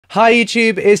Hi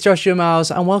YouTube, it's Joshua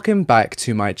Miles and welcome back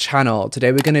to my channel.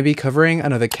 Today we're going to be covering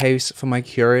another case for my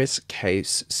Curious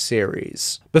Case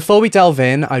series. Before we delve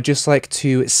in, I'd just like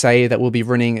to say that we'll be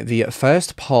running the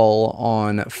first poll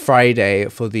on Friday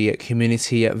for the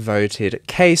community voted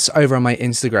case over on my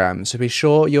Instagram. So be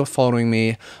sure you're following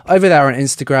me over there on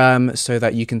Instagram so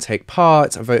that you can take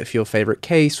part, vote for your favorite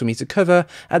case for me to cover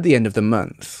at the end of the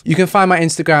month. You can find my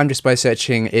Instagram just by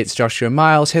searching It's Joshua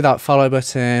Miles, hit that follow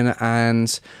button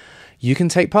and you can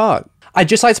take part. I'd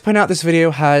just like to point out this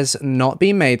video has not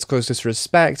been made to cause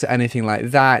disrespect or anything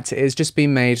like that. It has just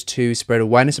been made to spread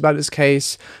awareness about this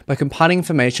case by compiling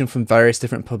information from various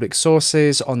different public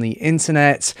sources on the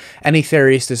internet. Any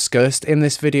theories discussed in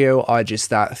this video are just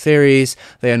that, theories.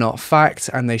 They are not fact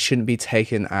and they shouldn't be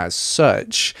taken as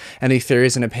such. Any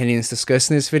theories and opinions discussed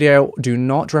in this video do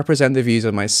not represent the views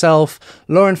of myself,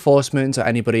 law enforcement, or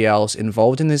anybody else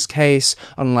involved in this case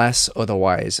unless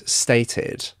otherwise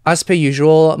stated. As per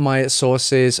usual, my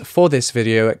sources for this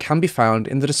video can be found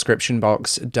in the description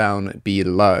box down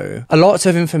below. A lot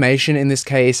of information in this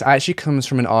case actually comes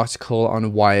from an article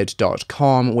on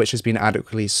wired.com, which has been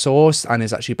adequately sourced and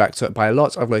is actually backed up by a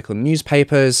lot of local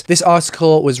newspapers. This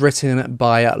article was written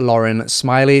by Lauren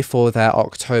Smiley for their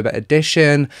October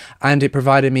edition, and it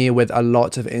provided me with a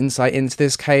lot of insight into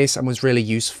this case and was really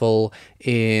useful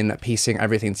in piecing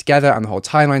everything together and the whole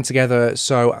timeline together.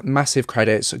 So massive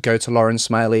credits go to Lauren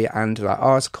Smiley and that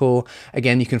article.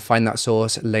 Again, you can find that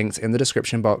source linked in the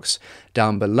description box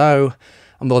down below.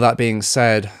 And with all that being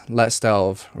said, let's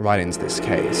delve right into this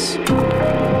case.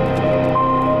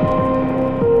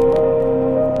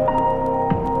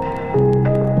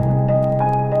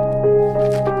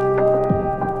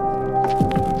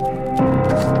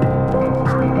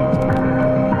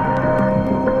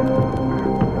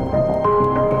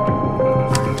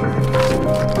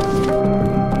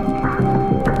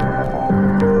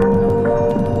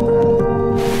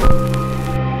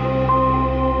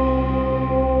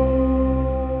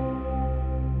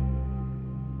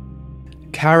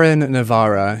 Karen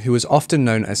Navarra, who was often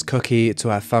known as Cookie to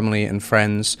her family and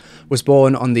friends, was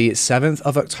born on the 7th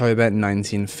of October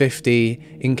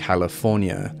 1950 in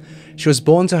California. She was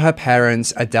born to her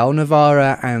parents Adele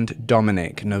Navarra and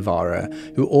Dominic Navarra,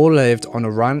 who all lived on a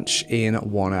ranch in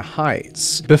Warner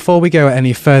Heights. Before we go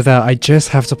any further, I just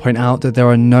have to point out that there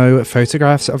are no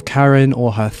photographs of Karen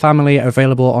or her family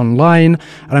available online,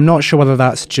 and I'm not sure whether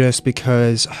that's just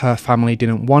because her family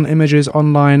didn't want images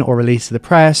online or released to the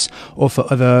press, or for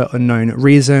other unknown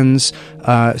reasons.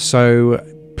 So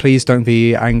please don't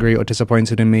be angry or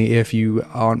disappointed in me if you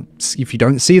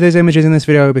don't see those images in this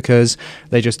video, because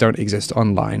they just don't exist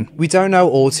online. We don't know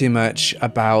all too much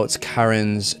about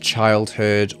Karen's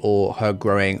childhood or her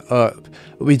growing up,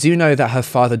 but we do know that her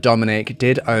father Dominic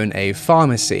did own a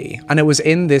pharmacy, and it was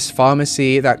in this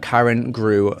pharmacy that Karen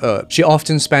grew up. She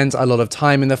often spent a lot of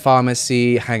time in the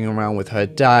pharmacy, hanging around with her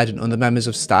dad and other members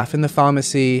of staff in the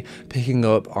pharmacy, picking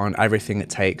up on everything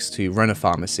it takes to run a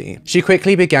pharmacy. She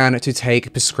quickly began to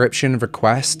take prescription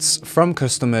requests from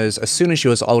customers as soon as she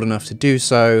was old enough to do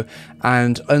so,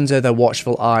 and under the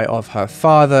watchful eye of her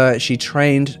father, she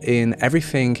trained in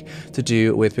everything to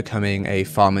do with becoming a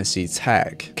pharmacy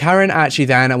tech. Karen actually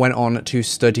then went on to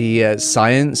study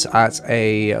science at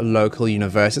a local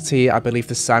university, I believe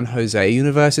the San Jose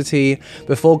University,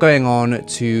 before going on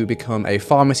to become a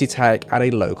pharmacy tech at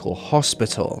a local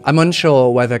hospital. I'm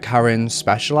unsure whether Karen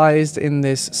specialized in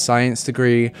this science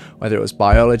degree, whether it was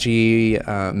biology,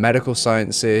 medical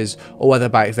sciences, or whether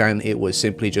back then it was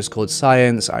simply just called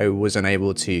science. I was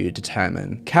unable to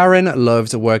determine. Karen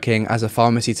loved working as a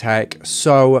pharmacy tech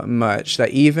so much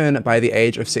that even by the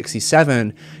age of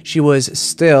 67, she was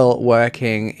still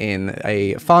working in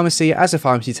a pharmacy as a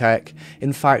pharmacy tech.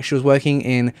 In fact, she was working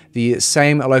in the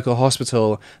same local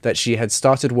hospital that she had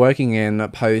started working in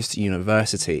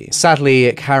post-university.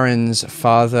 Sadly, Karen's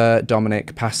father,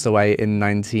 Dominic, passed away in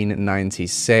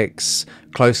 1996,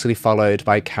 closely followed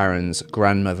by Karen's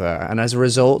grandmother. And as a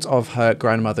result of her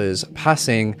grandmother's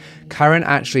passing, Karen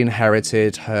actually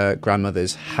inherited her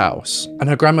grandmother's house. And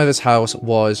her grandmother's house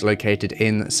was located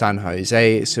in San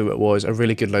Jose, so it was a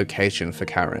really good location for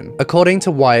Karen. According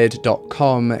to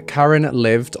Wired.com, Karen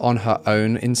lived on her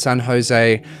own in San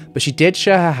Jose, but she did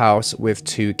share her house with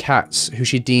two cats, who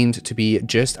she deemed to be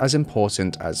just as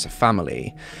important as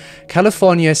family.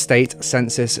 California state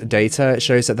census data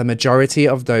shows that the majority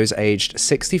of those aged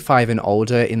 65 and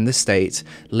older in the state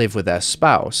live with their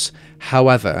spouse.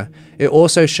 However, it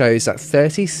also shows that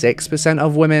 36%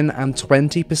 of women and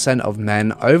 20% of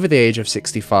men over the age of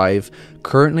 65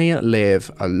 currently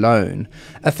live alone.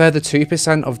 A further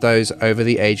 2% of those over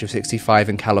the age of 65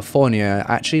 in California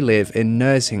actually live in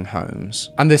nursing homes.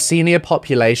 And the senior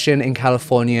population in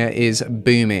California is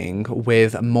booming,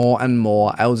 with more and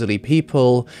more elderly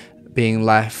people being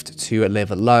left to live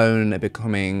alone,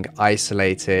 becoming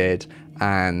isolated,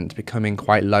 and becoming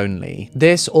quite lonely.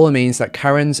 This all means that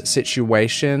Karen's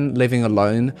situation, living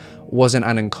alone, wasn't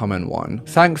an uncommon one.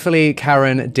 Thankfully,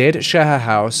 Karen did share her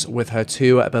house with her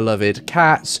two beloved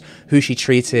cats, who she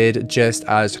treated just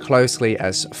as closely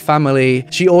as family.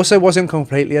 She also wasn't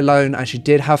completely alone, and she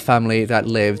did have family that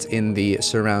lived in the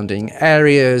surrounding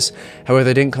areas. However,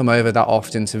 they didn't come over that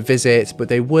often to visit, but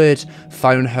they would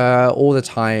phone her all the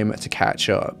time to catch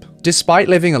up. Despite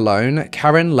living alone,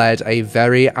 Karen led a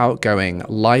very outgoing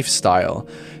lifestyle.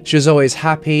 She was always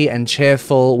happy and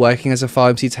cheerful, working as a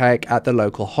pharmacy tech at the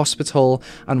local hospital,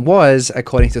 and was,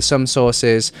 according to some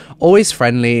sources, always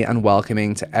friendly and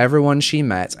welcoming to everyone she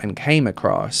met and came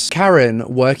across.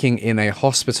 Karen, working in a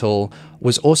hospital,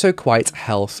 was also quite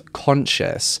health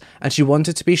conscious, and she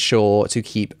wanted to be sure to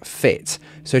keep fit,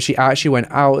 so she actually went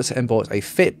out and bought a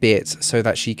Fitbit so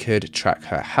that she could track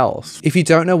her health. If you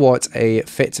don't know what a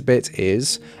Fitbit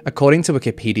is, according to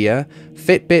Wikipedia,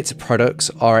 Fitbit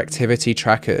products are activity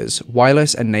trackers,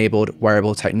 wireless-enabled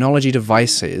wearable technology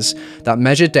devices that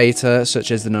measure data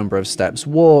such as the number of steps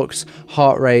walked,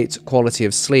 heart rate, quality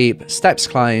of sleep, steps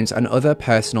climbed, and other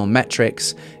personal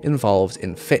metrics involved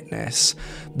in fitness.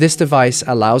 This device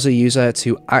allows a user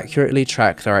to accurately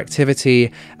track their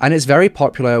activity, and is very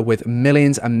popular with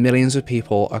millions and millions of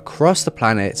people across the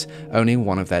planet owning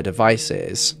one of their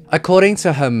devices. According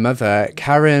to her mother,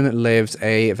 Karen lived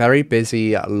a very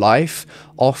busy life,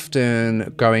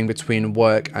 often going between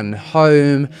work and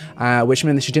home, which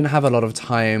meant that she didn't have a lot of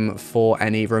time for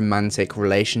any romantic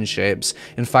relationships.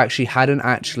 In fact, she hadn't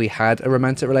actually had a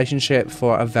romantic relationship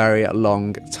for a very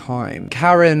long time.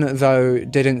 Karen, though,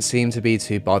 didn't seem to be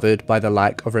too bothered by the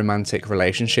lack of romantic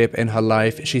relationship in her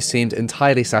life. She seemed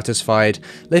entirely satisfied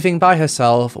living by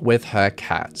herself with her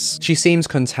cats. She seemed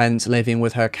content living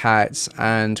with her cats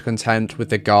and content with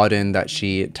the garden that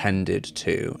she tended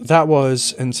to. That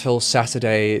was until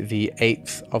Saturday, the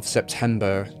 8th of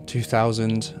September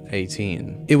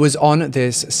 2018. It was on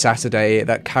this Saturday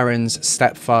that Karen's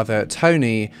stepfather,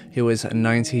 Tony, who was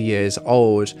 90 years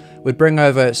old, would bring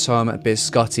over some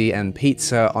biscotti and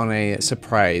pizza on a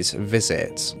surprise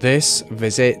visit. This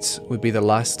visit would be the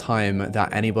last time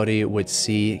that anybody would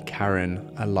see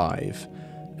Karen alive,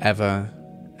 ever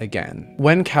again.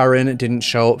 When Karen didn't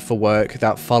show up for work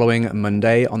that following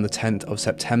Monday on the 10th of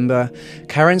September,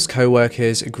 Karen's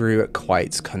co-workers grew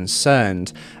quite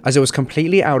concerned, as it was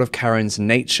completely out of Karen's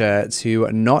nature to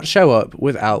not show up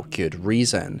without good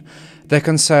reason. Their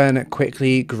concern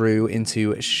quickly grew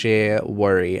into sheer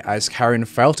worry as Karen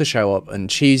failed to show up on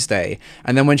Tuesday,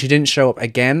 and then when she didn't show up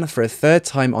again for a third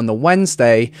time on the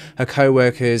Wednesday, her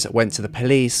co-workers went to the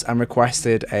police and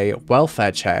requested a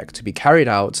welfare check to be carried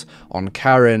out on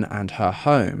Karen and her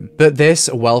home. But this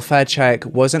welfare check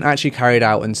wasn't actually carried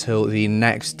out until the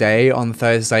next day, on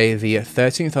Thursday the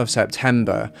 13th of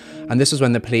September, and this was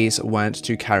when the police went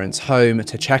to Karen's home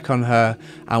to check on her,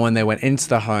 and when they went into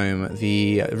the home,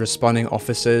 the responding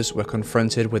officers were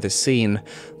confronted with a scene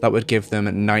that would give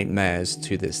them nightmares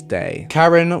to this day.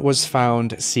 Karen was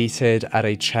found seated at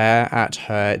a chair at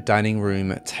her dining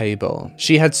room table.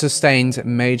 She had sustained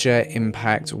major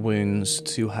impact wounds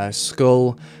to her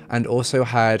skull and also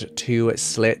had 2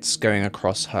 slits going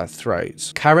across her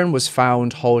throat. Karen was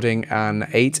found holding an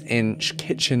 8-inch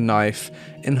kitchen knife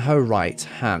in her right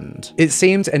hand. It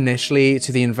seemed initially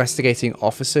to the investigating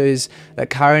officers that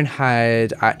Karen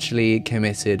had actually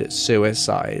committed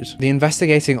suicide. The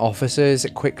investigating officers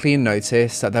quickly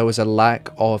noticed that there was a lack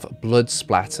of blood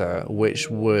splatter,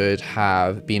 which would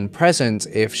have been present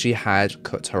if she had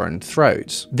cut her own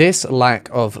throat. This lack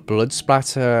of blood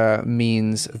splatter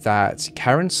means that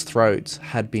Karen's throat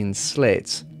had been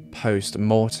slit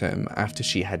post-mortem after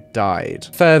she had died.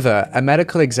 Further, a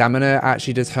medical examiner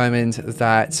actually determined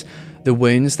that the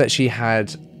wounds that she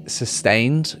had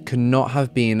sustained could not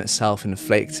have been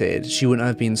self-inflicted. She wouldn't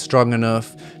have been strong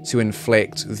enough to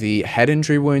inflict the head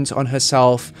injury wounds on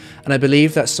herself, and I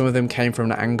believe that some of them came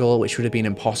from an angle which would have been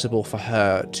impossible for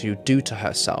her to do to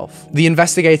herself. The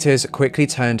investigators quickly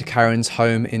turned Karen's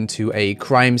home into a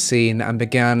crime scene and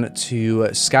began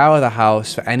to scour the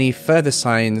house for any further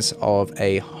signs of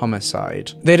a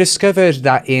homicide. They discovered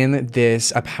that in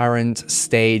this apparent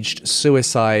staged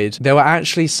suicide, there were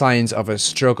actually signs of a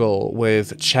struggle,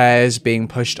 with chairs being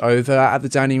pushed over at the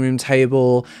dining room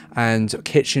table and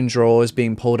kitchen drawers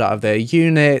being pulled out of their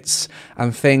units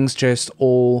and things just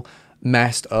all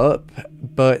messed up.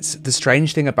 But the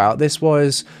strange thing about this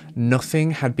was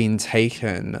nothing had been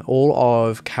taken. All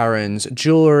of Karen's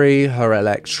jewelry, her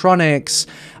electronics,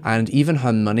 and even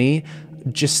her money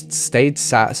just stayed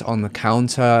sat on the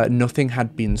counter. Nothing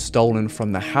had been stolen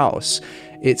from the house.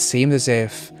 It seemed as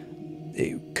if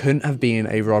it couldn't have been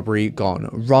a robbery gone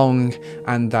wrong,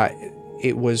 and that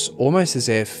it was almost as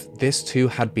if this too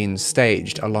had been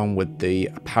staged along with the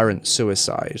apparent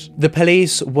suicide. The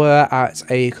police were at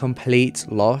a complete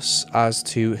loss as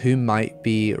to who might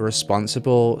be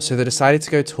responsible, so they decided to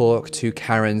go talk to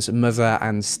Karen's mother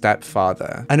and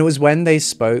stepfather. And it was when they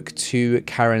spoke to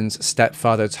Karen's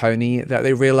stepfather, Tony, that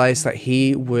they realized that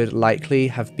he would likely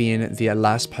have been the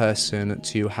last person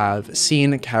to have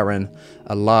seen Karen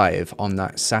alive on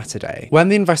that Saturday. When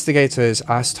the investigators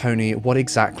asked Tony what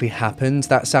exactly happened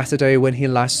that Saturday when he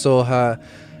last saw her,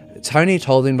 Tony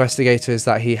told the investigators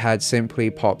that he had simply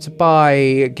popped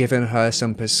by, given her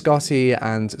some biscotti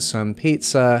and some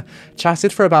pizza,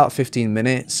 chatted for about 15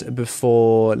 minutes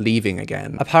before leaving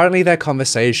again. Apparently their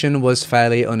conversation was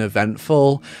fairly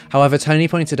uneventful. However, Tony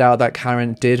pointed out that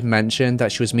Karen did mention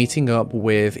that she was meeting up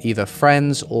with either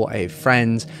friends or a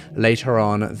friend later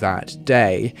on that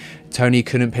day. Tony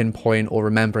couldn't pinpoint or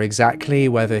remember exactly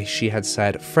whether she had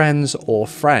said friends or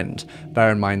friend.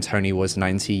 Bear in mind, Tony was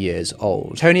 90 years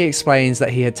old. Tony explains that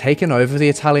he had taken over the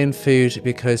Italian food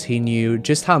because he knew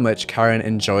just how much Karen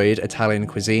enjoyed Italian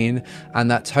cuisine,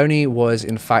 and that Tony was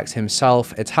in fact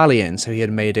himself Italian, so he had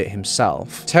made it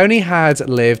himself. Tony had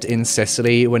lived in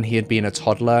Sicily when he had been a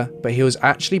toddler, but he was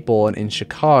actually born in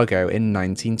Chicago in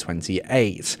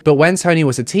 1928. But when Tony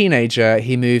was a teenager,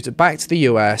 he moved back to the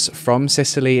US from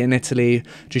Sicily in Italy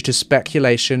due to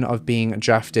speculation of being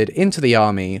drafted into the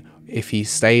army if he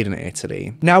stayed in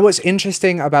Italy. Now, what's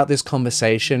interesting about this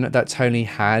conversation that Tony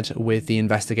had with the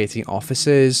investigating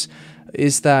officers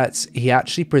is that he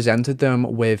actually presented them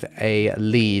with a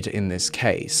lead in this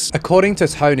case. According to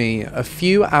Tony, a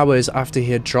few hours after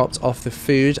he had dropped off the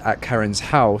food at Karen's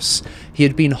house, he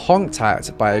had been honked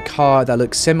at by a car that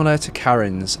looked similar to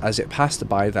Karen's as it passed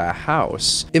by their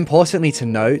house. Importantly to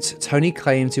note, Tony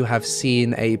claimed to have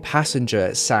seen a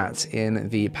passenger sat in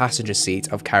the passenger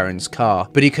seat of Karen's car,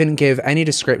 but he couldn't give any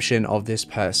description of this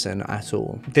person at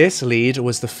all. This lead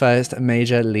was the first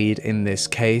major lead in this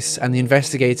case, and the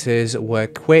investigators were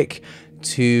quick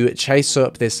to chase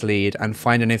up this lead and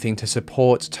find anything to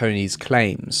support Tony's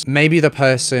claims. Maybe the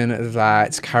person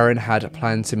that Karen had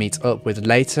planned to meet up with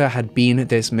later had been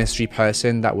this mystery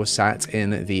person that was sat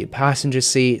in the passenger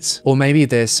seat, or maybe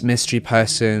this mystery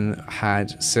person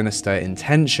had sinister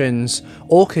intentions,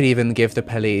 or could even give the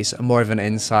police more of an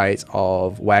insight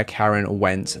of where Karen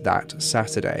went that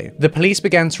Saturday. The police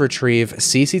began to retrieve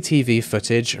CCTV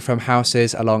footage from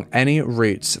houses along any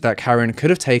routes that Karen could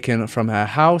have taken from her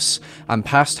house and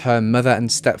past her mother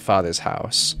and stepfather's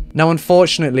house. Now,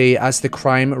 unfortunately, as the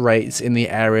crime rates in the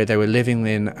area they were living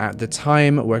in at the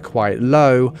time were quite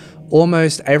low,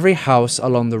 almost every house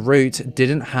along the route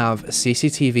didn't have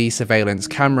CCTV surveillance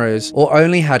cameras, or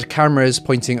only had cameras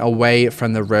pointing away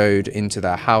from the road into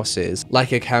their houses,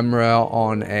 like a camera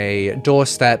on a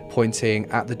doorstep pointing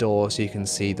at the door so you can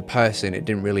see the person. It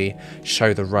didn't really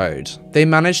show the road. They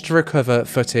managed to recover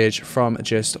footage from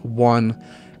just one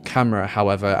camera,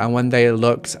 however, and when they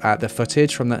looked at the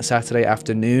footage from that Saturday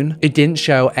afternoon, it didn't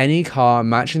show any car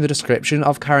matching the description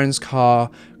of Karen's car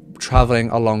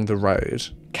traveling along the road.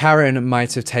 Karen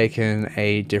might have taken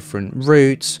a different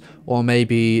route, or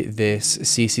maybe this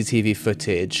CCTV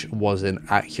footage wasn't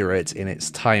accurate in its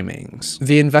timings.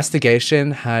 The investigation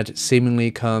had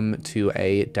seemingly come to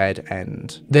a dead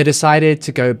end. They decided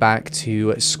to go back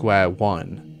to square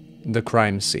one. the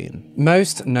crime scene.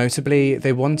 Most notably,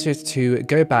 they wanted to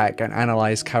go back and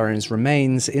analyze Karen's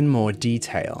remains in more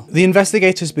detail. The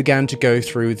investigators began to go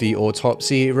through the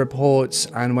autopsy reports,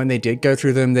 and when they did go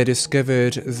through them, they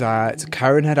discovered that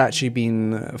Karen had actually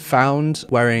been found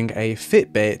wearing a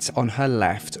Fitbit on her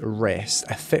left wrist,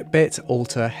 a Fitbit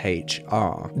Ultra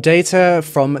HR. Data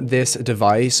from this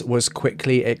device was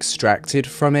quickly extracted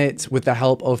from it with the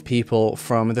help of people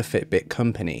from the Fitbit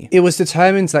company. It was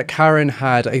determined that Karen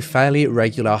had a fairly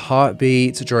regular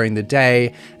heartbeat during the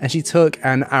day, and she took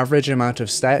an average amount of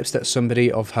steps that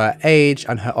somebody of her age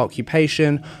and her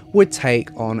occupation would take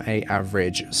on an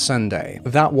average Sunday.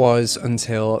 That was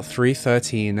until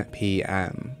 3:13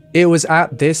 p.m. It was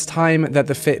at this time that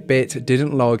the Fitbit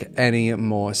didn't log any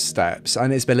more steps,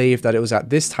 and it's believed that it was at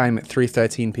this time at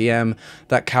 3:13 p.m.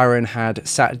 that Karen had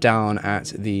sat down at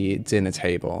the dinner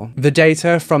table. The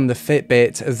data from the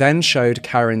Fitbit then showed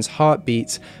Karen's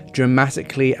heartbeat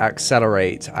dramatically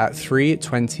accelerate at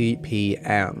 3:20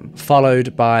 p.m.,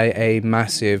 followed by a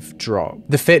massive drop.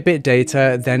 The Fitbit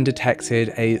data then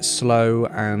detected a slow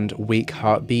and weak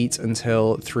heartbeat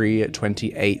until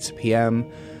 3:28 p.m.,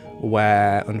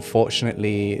 where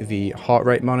unfortunately the heart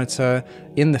rate monitor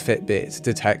in the Fitbit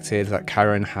detected that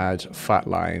Karen had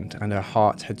flatlined and her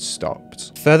heart had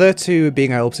stopped. Further to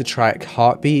being able to track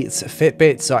heartbeats,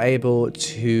 Fitbits are able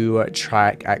to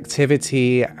track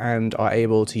activity and are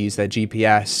able to use their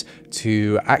GPS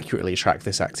to accurately track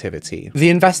this activity. The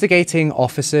investigating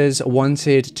officers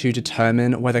wanted to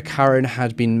determine whether Karen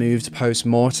had been moved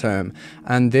post-mortem,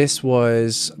 and this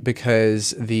was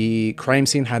because the crime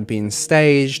scene had been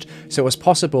staged, so it was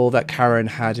possible that Karen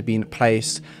had been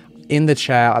placed in the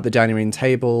chair at the dining room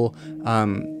table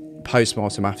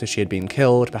post-mortem after she had been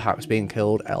killed, perhaps being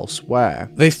killed elsewhere.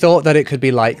 They thought that it could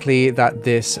be likely that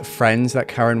this friend that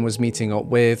Karen was meeting up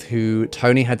with, who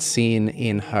Tony had seen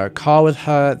in her car with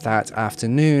her that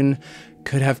afternoon,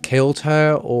 could have killed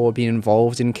her or been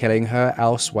involved in killing her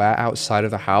elsewhere outside of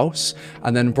the house,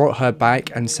 and then brought her back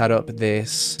and set up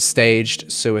this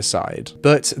staged suicide.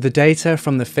 But the data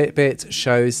from the Fitbit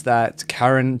shows that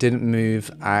Karen didn't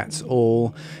move at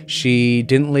all. She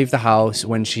didn't leave the house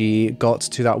when she got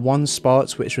to that one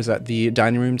spot, which was at the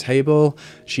dining room table.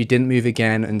 She didn't move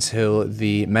again until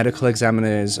the medical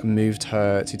examiners moved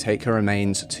her to take her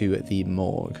remains to the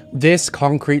morgue. This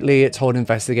concretely told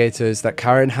investigators that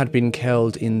Karen had been killed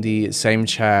in the same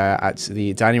chair at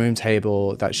the dining room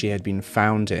table that she had been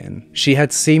found in. She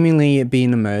had seemingly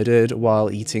been murdered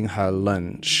while eating her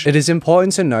lunch. It is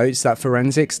important to note that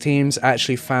forensics teams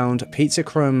actually found pizza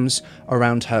crumbs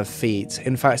around her feet.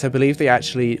 In fact, I believe they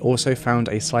actually also found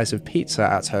a slice of pizza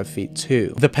at her feet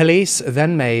too. The police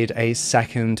then made a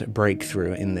second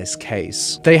breakthrough in this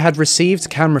case. They had received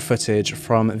camera footage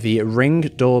from the Ring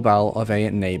doorbell of a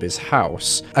neighbor's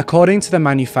house. According to the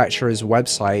manufacturer's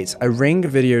website, a Ring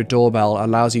video doorbell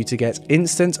allows you to get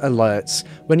instant alerts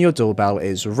when your doorbell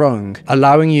is rung,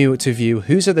 allowing you to view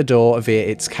who's at the door via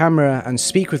its camera and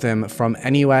speak with them from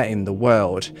anywhere in the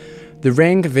world. The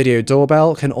Ring video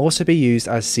doorbell can also be used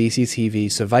as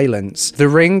CCTV surveillance. The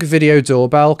Ring video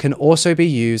doorbell can also be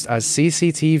used as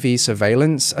CCTV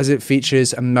surveillance as it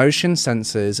features motion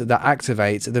sensors that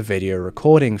activate the video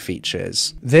recording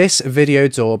features. This video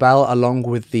doorbell, along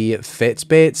with the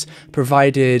Fitbit,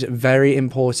 provided very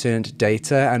important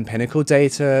data and pinnacle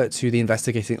data to the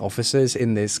investigating officers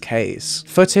in this case.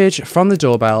 Footage from the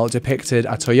doorbell depicted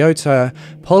a Toyota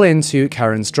pull into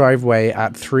Karen's driveway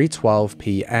at 3:12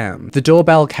 p.m. The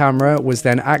doorbell camera was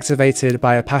then activated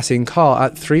by a passing car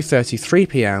at 3:33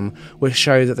 p.m, which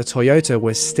showed that the Toyota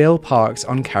was still parked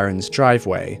on Karen's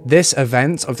driveway. This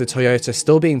event of the Toyota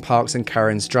still being parked in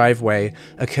Karen's driveway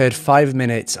occurred 5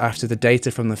 minutes after the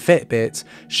data from the Fitbit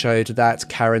showed that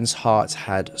Karen's heart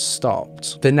had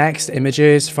stopped. The next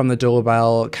images from the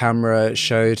doorbell camera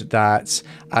showed that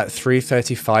at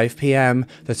 3:35 p.m,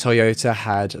 the Toyota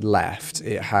had left.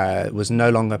 It was no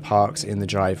longer parked in the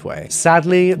driveway.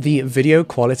 Sadly, the video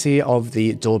quality of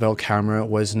the doorbell camera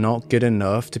was not good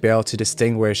enough to be able to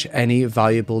distinguish any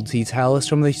valuable details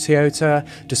from the Toyota,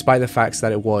 despite the fact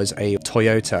that it was a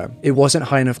Toyota. It wasn't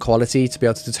high enough quality to be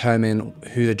able to determine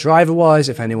who the driver was,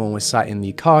 if anyone was sat in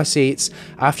the car seats.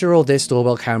 After all, this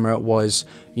doorbell camera was,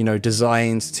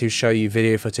 designed to show you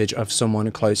video footage of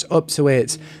someone close up to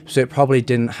it, so it probably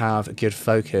didn't have good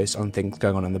focus on things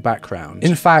going on in the background.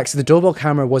 In fact, the doorbell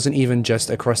camera wasn't even just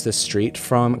across the street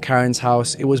from Karen's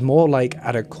house, it was more like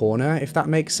at a corner, if that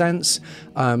makes sense.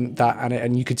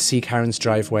 And you could see Karen's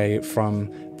driveway from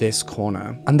this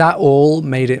corner. And that all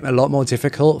made it a lot more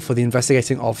difficult for the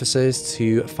investigating officers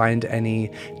to find any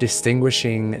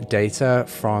distinguishing data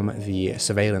from the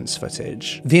surveillance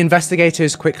footage. The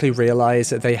investigators quickly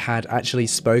realized that they had actually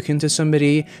spoken to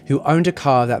somebody who owned a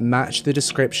car that matched the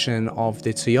description of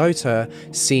the Toyota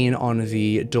seen on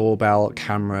the doorbell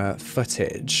camera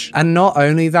footage. And not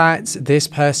only that, this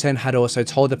person had also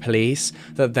told the police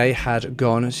that they had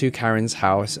gone to Karen's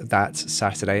house that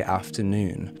Saturday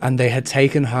afternoon and they had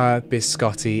taken her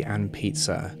biscotti and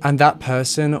pizza. And that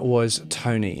person was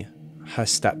Tony, her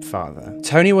stepfather.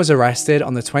 Tony was arrested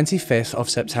on the 25th of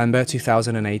September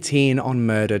 2018 on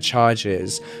murder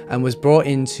charges and was brought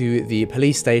into the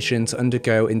police station to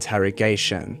undergo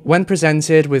interrogation. When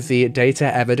presented with the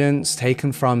data evidence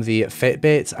taken from the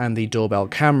Fitbit and the doorbell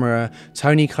camera,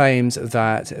 Tony claimed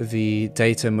that the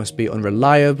data must be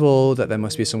unreliable, that there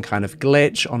must be some kind of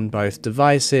glitch on both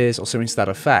devices or something to that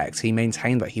effect. He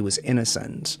maintained that he was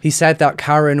innocent. He said that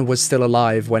Karen was still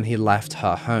alive when he left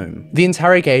her home. The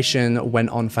interrogation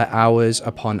went on for hours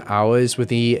upon hours, with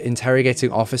the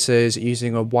interrogating officers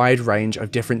using a wide range of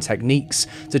different techniques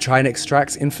to try and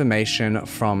extract information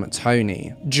from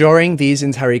Tony. During these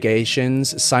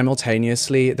interrogations,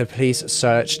 simultaneously, the police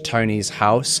searched Tony's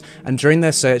house, and during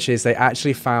their searches, they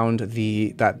actually found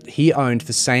that he owned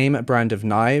the same brand of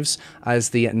knives as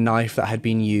the knife that had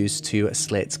been used to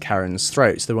slit Karen's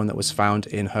throat, the one that was found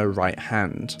in her right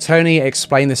hand. Tony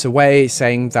explained this away,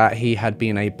 saying that he had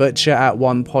been a butcher at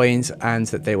one point and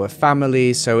that they were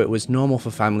family, so it was normal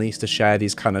for families to share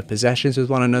these kind of possessions with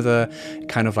one another,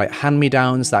 kind of like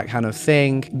hand-me-downs, that kind of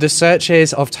thing. The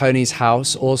searches of Tony's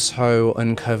house also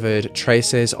uncovered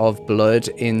traces of blood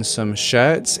in some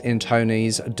shirts in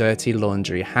Tony's dirty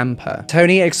laundry hamper.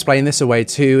 Tony explained this away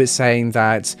too, saying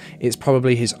that it's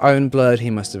probably his own blood, he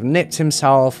must have nipped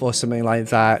himself or something like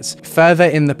that. Further,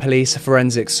 in the police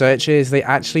forensic searches, they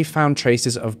actually found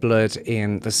traces of blood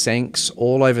in the sinks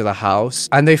all over the house,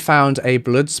 and they found a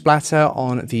blood splatter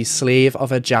on the sleeve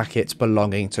of a jacket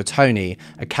belonging to Tony,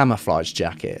 a camouflage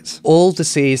jacket. All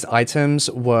deceased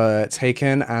items were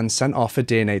taken and sent off for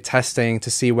DNA testing to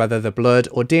see whether the blood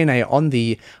or DNA on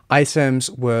the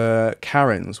items were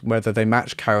Karen's, whether they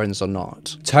matched Karen's or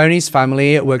not. Tony's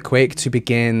family were quick to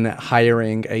begin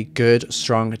hiring a good,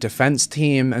 strong defense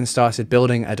team and started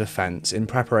building a defense in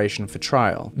preparation for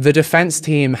trial. The defense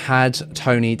team had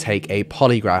Tony take a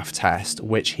polygraph test,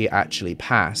 which he actually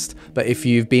passed. But if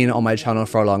you've been on my channel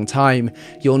for a long time,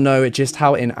 you'll know just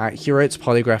how inaccurate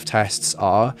polygraph tests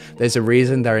are. There's a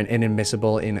reason they're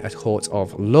inadmissible in a court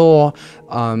of law.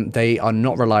 They are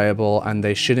not reliable and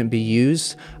they shouldn't be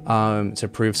used to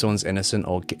prove someone's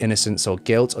innocence or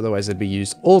guilt. Otherwise, they'd be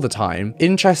used all the time.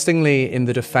 Interestingly, in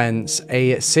the defense,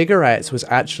 a cigarette was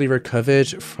actually recovered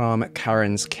from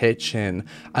Karen's kitchen.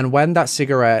 And when that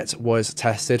cigarette was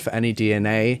tested for any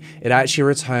DNA, it actually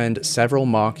returned several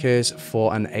markers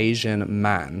for an Asian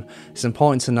man. It's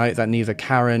important to note that neither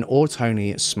Karen or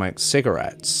Tony smoked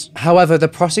cigarettes. However, the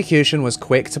prosecution was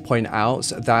quick to point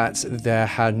out that there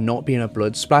had not been a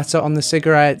blood splatter on the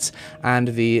cigarette, and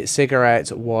the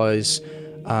cigarette was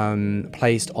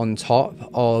placed on top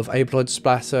of a blood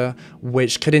splatter,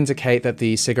 which could indicate that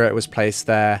the cigarette was placed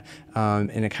there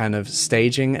in a kind of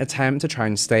staging attempt to try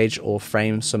and stage or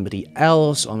frame somebody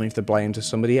else, or leave the blame to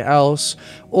somebody else,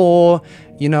 or,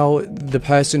 you know, the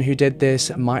person who did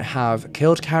this might have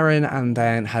killed Karen and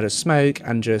then had a smoke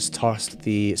and just tossed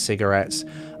the cigarettes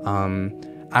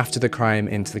after the crime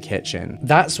into the kitchen.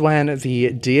 That's when the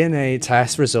DNA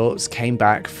test results came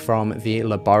back from the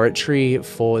laboratory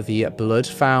for the blood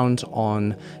found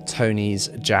on Tony's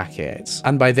jacket.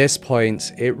 And by this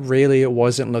point, it really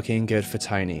wasn't looking good for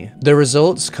Tony. The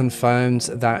results confirmed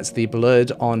that the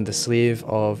blood on the sleeve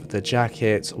of the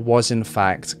jacket was in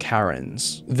fact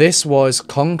Karen's. This was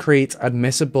concrete,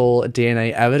 admissible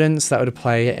DNA evidence that would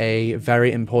play a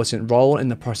very important role in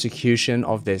the prosecution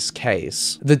of this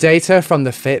case. The data from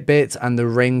the Fitbit and the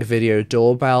Ring video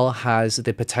doorbell has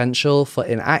the potential for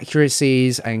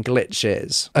inaccuracies and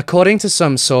glitches. According to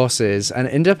some sources, an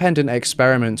independent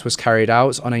experiment was carried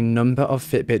out on a number of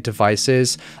Fitbit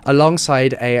devices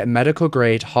alongside a medical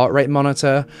grade heart rate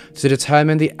monitor to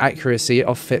determine the accuracy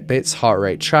of Fitbit's heart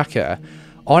rate tracker.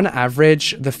 On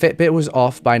average, the Fitbit was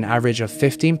off by an average of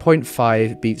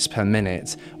 15.5 beats per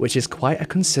minute, which is quite a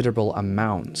considerable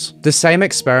amount. The same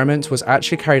experiment was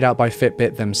actually carried out by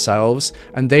Fitbit themselves,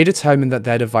 and they determined that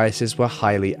their devices were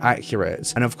highly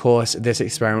accurate. And of course, this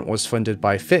experiment was funded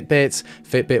by Fitbit.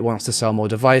 Fitbit wants to sell more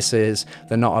devices.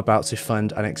 They're not about to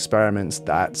fund an experiment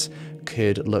that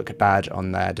could look bad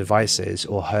on their devices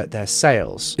or hurt their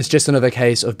sales. It's just another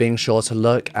case of being sure to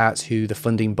look at who the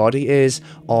funding body is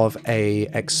of a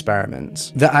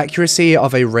experiment. The accuracy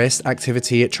of a wrist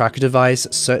activity tracker device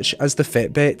such as the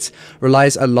Fitbit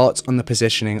relies a lot on the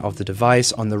positioning of the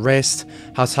device on the wrist,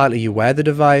 how tightly you wear the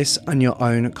device, and your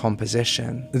own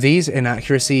composition. These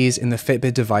inaccuracies in the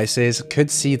Fitbit devices could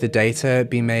see the data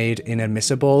be made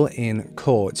inadmissible in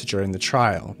court during the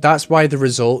trial. That's why the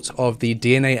result of the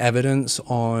DNA evidence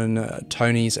on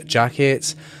Tony's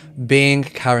jacket being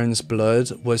Karen's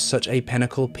blood was such a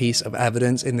pinnacle piece of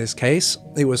evidence in this case.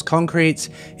 It was concrete,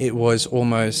 it was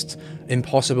almost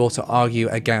impossible to argue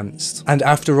against. And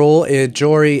after all, a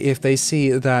jury, if they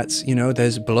see that, you know,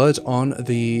 there's blood on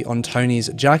Tony's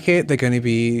jacket, they're going to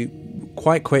be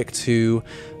quite quick to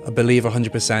believe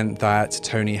 100% that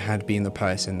Tony had been the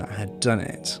person that had done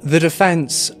it. The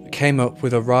defense came up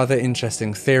with a rather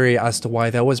interesting theory as to why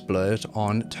there was blood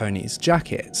on Tony's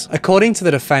jacket. According to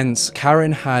the defense,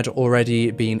 Karen had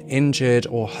already been injured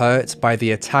or hurt by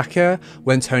the attacker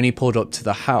when Tony pulled up to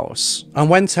the house. And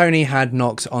when Tony had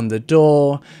knocked on the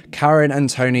door, Karen and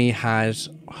Tony had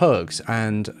hugged,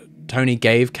 and Tony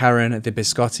gave Karen the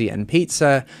biscotti and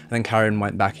pizza, and then Karen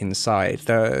went back inside.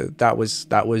 That was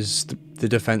the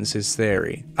defense's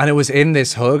theory. And it was in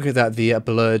this hug that the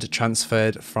blood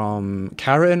transferred from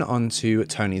Karen onto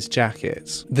Tony's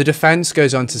jacket. The defense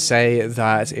goes on to say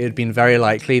that it had been very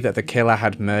likely that the killer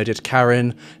had murdered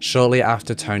Karen shortly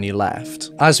after Tony left.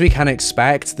 As we can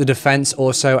expect, the defense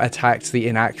also attacked the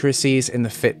inaccuracies in the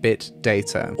Fitbit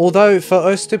data. Although for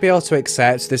us to be able to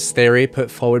accept this theory put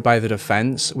forward by the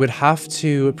defense, we'd have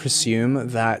to presume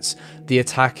that the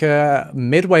attacker,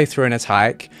 midway through an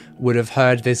attack, would have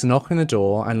heard this knock on the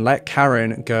door and let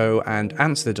Karen go and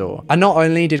answer the door. And not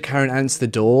only did Karen answer the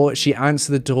door, she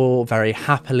answered the door very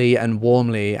happily and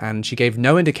warmly, and she gave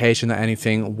no indication that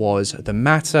anything was the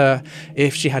matter.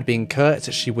 If she had been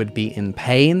cut, she would be in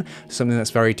pain, something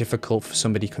that's very difficult for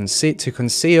somebody to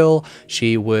conceal.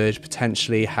 She would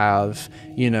potentially have,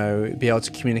 you know, be able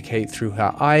to communicate through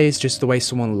her eyes, just the way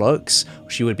someone looks.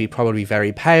 She would be probably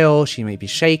very pale, she may be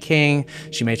shaking,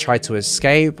 she may try to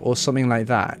escape or something like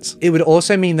that. It would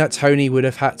also mean that Tony would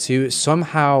have had to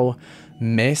somehow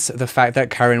miss the fact that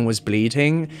Karen was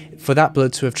bleeding. For that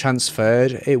blood to have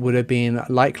transferred, it would have been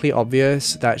likely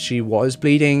obvious that she was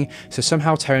bleeding, so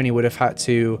somehow Tony would have had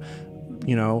to,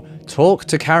 you know, talk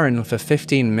to Karen for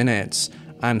 15 minutes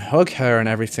and hug her and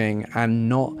everything and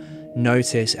not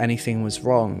notice anything was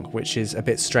wrong, which is a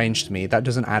bit strange to me. That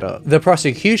doesn't add up. The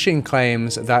prosecution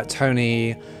claims that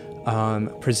Tony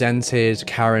presented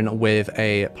Karen with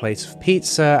a plate of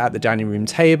pizza at the dining room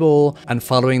table, and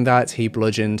following that he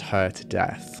bludgeoned her to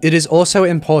death. It is also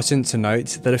important to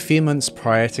note that a few months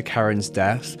prior to Karen's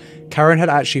death, Karen had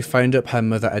actually phoned up her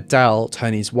mother Adele,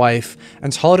 Tony's wife,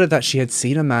 and told her that she had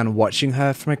seen a man watching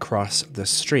her from across the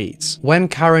street. When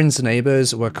Karen's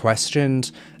neighbors were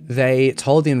questioned, they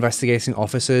told the investigating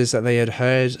officers that they had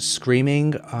heard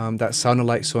screaming that sounded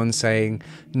like someone saying,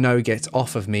 "No, get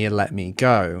off of me and let me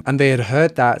go." And they had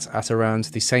heard that at around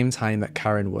the same time that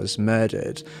Karen was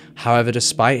murdered. However,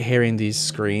 despite hearing these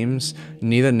screams,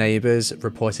 neither neighbors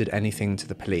reported anything to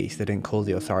the police. They didn't call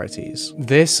the authorities.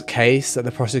 This case that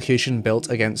the prosecution built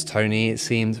against Tony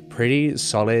seemed pretty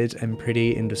solid and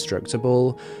pretty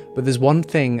indestructible, but there's one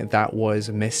thing that was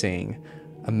missing: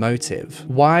 a motive.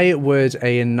 Why would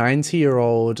a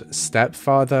 90-year-old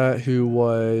stepfather who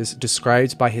was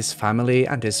described by his family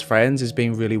and his friends as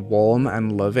being really warm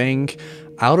and loving,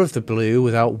 out of the blue,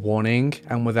 without warning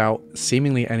and without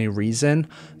seemingly any reason,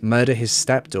 murder his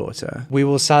stepdaughter? We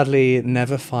will sadly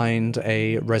never find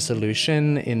a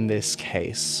resolution in this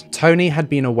case. Tony had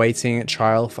been awaiting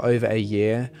trial for over a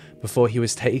year before he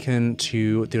was taken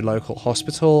to the local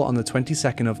hospital on the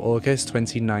 22nd of August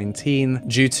 2019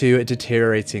 due to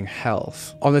deteriorating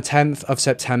health. On the 10th of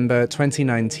September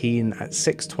 2019 at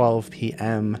 6:12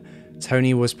 p.m,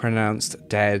 Tony was pronounced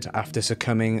dead after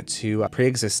succumbing to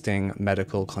pre-existing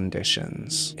medical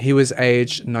conditions. He was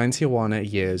aged 91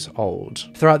 years old.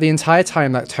 Throughout the entire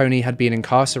time that Tony had been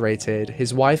incarcerated,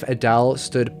 his wife Adele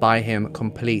stood by him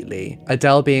completely,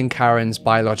 Adele being Karen's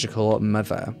biological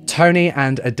mother. Tony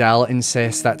and Adele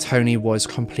insist that Tony was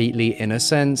completely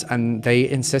innocent, and they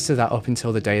insisted that up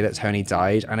until the day that Tony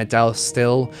died, and Adele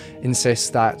still insists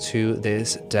that to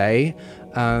this day.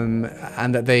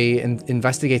 And that the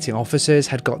investigating officers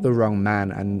had got the wrong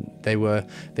man, and they were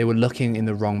looking in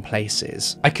the wrong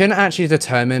places. I couldn't actually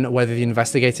determine whether the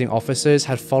investigating officers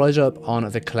had followed up on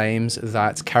the claims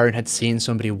that Karen had seen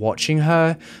somebody watching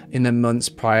her in the months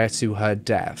prior to her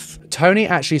death. Tony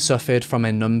actually suffered from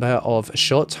a number of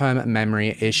short-term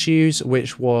memory issues,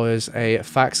 which was a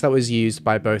fact that was used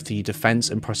by both the defense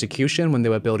and prosecution when they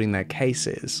were building their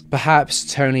cases.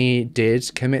 Perhaps Tony did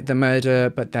commit the murder,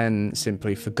 but then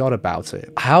simply forgot about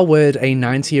it. How would a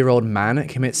 90-year-old man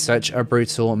commit such a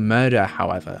brutal murder,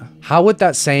 however? How would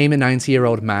that same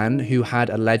 90-year-old man who had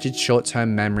alleged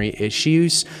short-term memory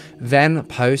issues then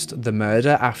post the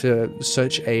murder after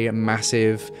such a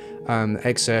massive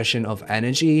exertion of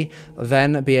energy,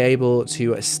 then be able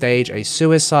to stage a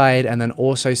suicide and then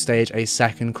also stage a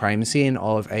second crime scene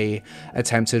of a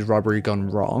attempted robbery gone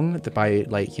wrong by,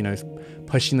 like, you know,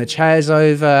 pushing the chairs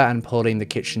over and pulling the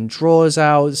kitchen drawers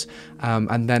out,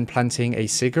 and then planting a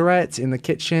cigarette in the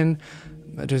kitchen?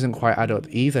 That doesn't quite add up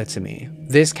either to me.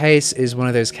 This case is one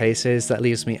of those cases that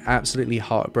leaves me absolutely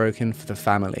heartbroken for the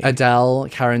family. Adele,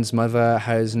 Karen's mother,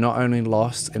 has not only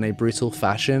lost in a brutal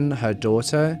fashion her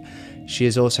daughter, she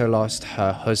has also lost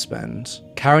her husband.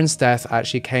 Karen's death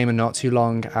actually came not too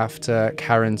long after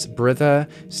Karen's brother,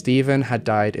 Stephen, had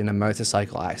died in a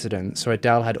motorcycle accident, so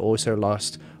Adele had also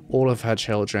lost all of her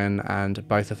children and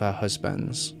both of her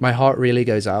husbands. My heart really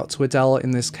goes out to Adele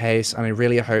in this case, and I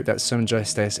really hope that some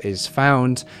justice is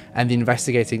found and the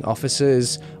investigating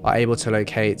officers are able to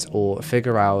locate or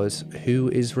figure out who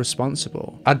is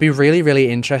responsible. I'd be really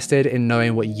interested in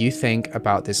knowing what you think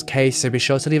about this case, so be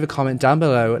sure to leave a comment down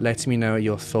below letting me know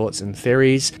your thoughts and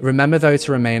theories. Remember though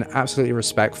to remain absolutely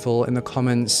respectful in the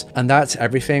comments, and that's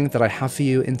everything that I have for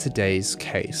you in today's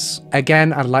case.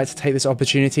 Again, I'd like to take this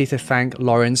opportunity to thank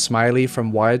Lauren Smiley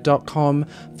from Wired.com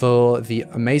for the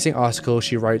amazing article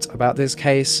she wrote about this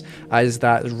case, as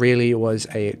that really was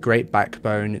a great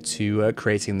backbone to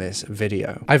creating this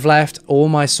video. I've left all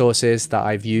my sources that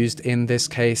I've used in this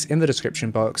case in the description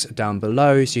box down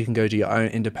below, so you can go do your own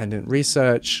independent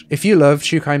research. If you love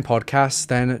true crime podcasts,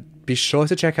 then be sure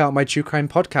to check out my true crime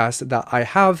podcast that I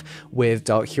have with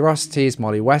Dark Curiosities,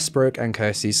 Molly Westbrook, and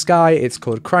Kirsty Sky. It's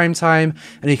called Crime Time,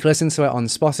 and you can listen to it on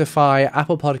Spotify,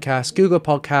 Apple Podcasts, Google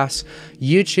Podcasts,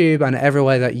 YouTube, and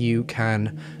everywhere that you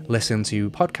can listen to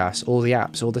podcasts, all the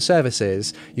apps, all the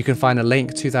services. You can find a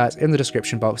link to that in the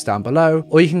description box down below,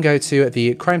 or you can go to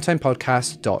the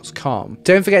crimetimepodcast.com.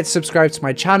 Don't forget to subscribe to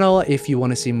my channel if you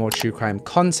want to see more true crime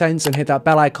content, and hit that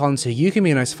bell icon so you can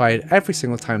be notified every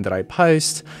single time that I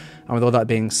post. And with all that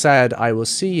being said, I will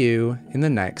see you in the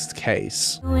next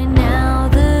case.